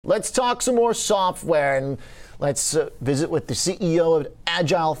Let's talk some more software, and let's visit with the CEO of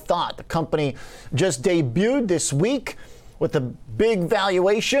Agile Thought. The company just debuted this week with a big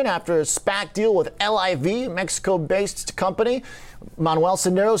valuation after a SPAC deal with LIV, a Mexico-based company. Manuel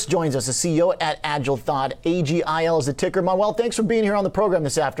Senderos joins us, the CEO at Agile Thought. AGIL is the ticker. Manuel, thanks for being here on the program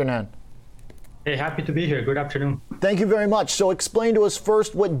this afternoon. Hey, happy to be here. Good afternoon. Thank you very much. So explain to us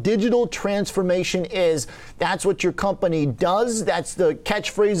first what digital transformation is. That's what your company does. That's the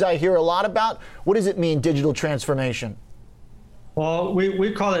catchphrase I hear a lot about. What does it mean, digital transformation? Well,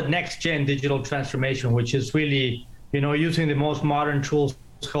 we call it next-gen digital transformation, which is really, using the most modern tools,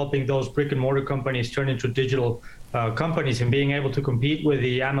 helping those brick and mortar companies turn into digital companies and being able to compete with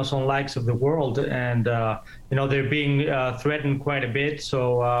the Amazon likes of the world. And, they're being threatened quite a bit.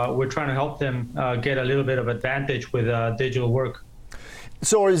 So we're trying to help them get a little bit of advantage with digital work.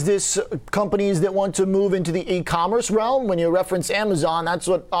 So is this companies that want to move into the e-commerce realm? When you reference Amazon, that's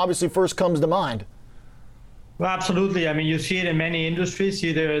what obviously first comes to mind. Well, absolutely. I mean, you see it in many industries.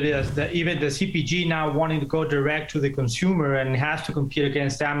 Even the CPG now wanting to go direct to the consumer and has to compete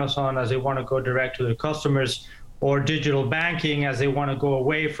against Amazon as they want to go direct to their customers, or digital banking as they want to go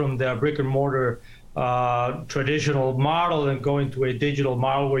away from the brick and mortar traditional model and go into a digital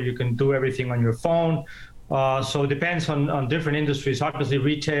model where you can do everything on your phone. So it depends on different industries. Obviously,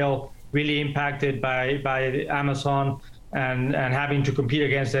 retail really impacted by Amazon and having to compete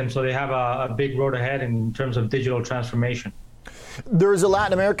against them. So they have a big road ahead in terms of digital transformation. There's a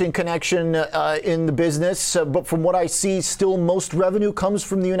Latin American connection in the business, but from what I see, still most revenue comes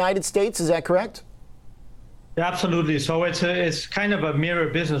from the United States. Is that correct? Absolutely. So it's kind of a mirror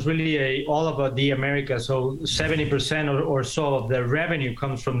business, really all of the Americas. So 70% or so of the revenue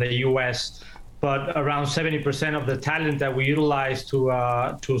comes from the U.S., but around 70% of the talent that we utilize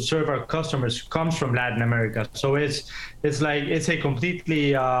to serve our customers comes from Latin America. So it's a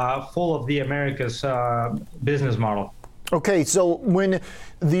completely full of the Americas business model. Okay, so when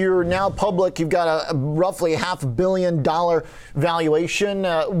you're now public, you've got a roughly $500 million valuation.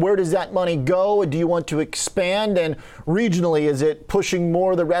 Where does that money go? Do you want to expand? And regionally, is it pushing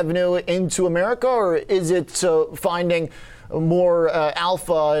more of the revenue into America, or is it finding more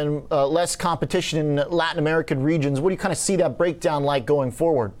alpha and less competition in Latin American regions? What do you kind of see that breakdown like going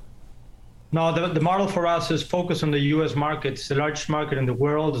forward? No, the model for us is focused on the U.S. market. It's the largest market in the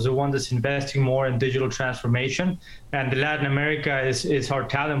world. It's the one that's investing more in digital transformation. And the Latin America is our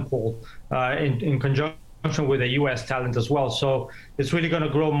talent pool in conjunction with the U.S. talent as well. So it's really going to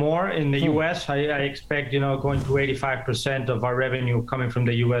grow more in the U.S. I expect, going to 85% of our revenue coming from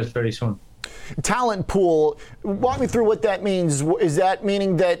the U.S. very soon. Talent pool, walk me through what that means. Is that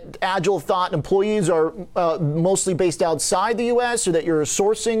meaning that Agile Thought employees are mostly based outside the U.S., or that you're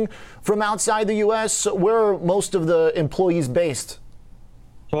sourcing from outside the U.S.? Where are most of the employees based?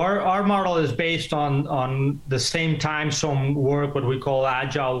 So our model is based on the same time zone work, what we call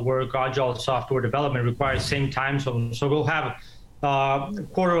agile work. Agile software development requires same time zone. So we'll have a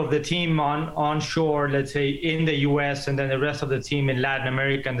quarter of the team onshore, let's say in the US, and then the rest of the team in Latin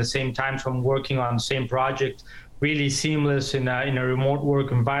America at the same time, from working on the same project, really seamless in a remote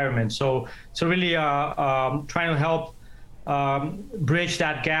work environment. So really trying to help bridge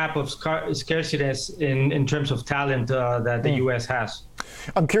that gap of scarcity in terms of talent that the US has.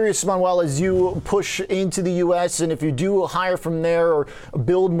 I'm curious, Manuel, as you push into the U.S. and if you do hire from there or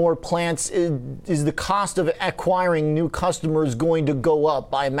build more plants, is the cost of acquiring new customers going to go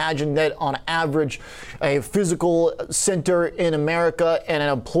up? I imagine that on average, a physical center in America and an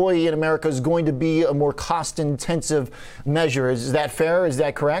employee in America is going to be a more cost-intensive measure. Is that fair? Is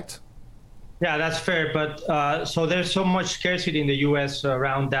that correct? Yeah, that's fair. But so there's so much scarcity in the U.S.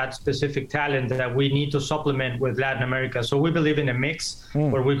 around that specific talent that we need to supplement with Latin America. So we believe in a mix,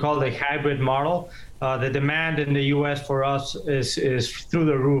 what we call the hybrid model. The demand in the U.S. for us is through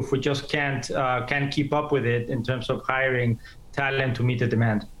the roof. We just can't keep up with it in terms of hiring talent to meet the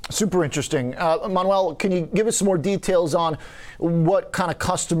demand. Super interesting. Manuel, can you give us some more details on what kind of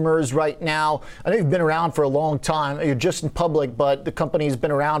customers right now? I know you've been around for a long time. You're just in public, but the company's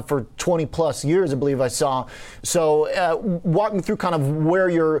been around for 20 plus years, I believe I saw. So walk me through kind of where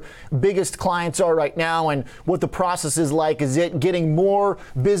your biggest clients are right now and what the process is like. Is it getting more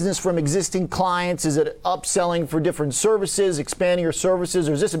business from existing clients? Is it upselling for different services, expanding your services,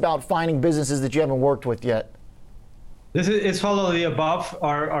 or is this about finding businesses that you haven't worked with yet? It's all of the above.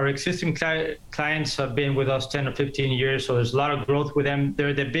 Our existing clients have been with us 10 or 15 years, so there's a lot of growth with them.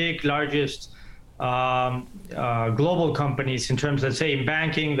 They're the largest global companies in terms of, say, in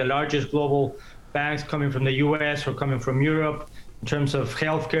banking, the largest global banks coming from the US or coming from Europe. In terms of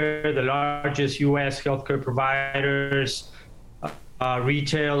healthcare, the largest US healthcare providers.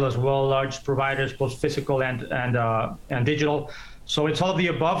 retail as well, large providers, both physical and digital. So it's all of the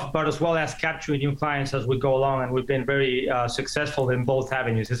above, but as well as capturing new clients as we go along, and we've been very successful in both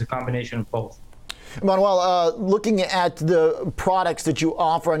avenues. It's a combination of both. Manuel, looking at the products that you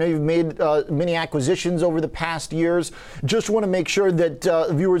offer, I know you've made many acquisitions over the past years. Just want to make sure that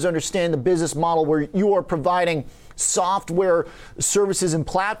viewers understand the business model where you are providing software services and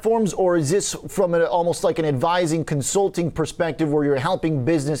platforms, or is this from almost like an advising consulting perspective where you're helping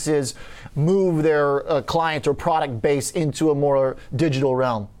businesses move their client or product base into a more digital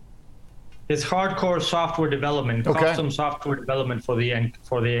realm? It's hardcore software development, custom software development for the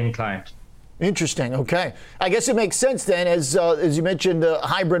end client. Interesting. Okay. I guess it makes sense then, as you mentioned, the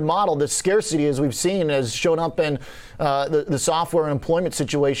hybrid model, the scarcity, as we've seen, has shown up in the software and employment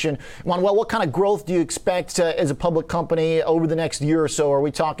situation. Manuel, what kind of growth do you expect as a public company over the next year or so? Are we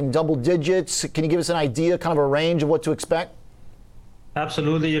talking double digits? Can you give us an idea, kind of a range of what to expect?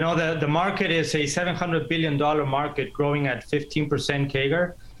 Absolutely. You know, the market is a $700 billion market growing at 15%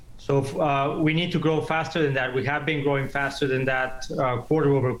 CAGR. So we need to grow faster than that. We have been growing faster than that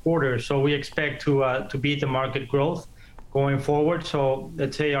quarter over quarter. So we expect to beat the market growth going forward. So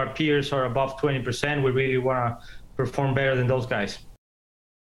let's say our peers are above 20%. We really want to perform better than those guys.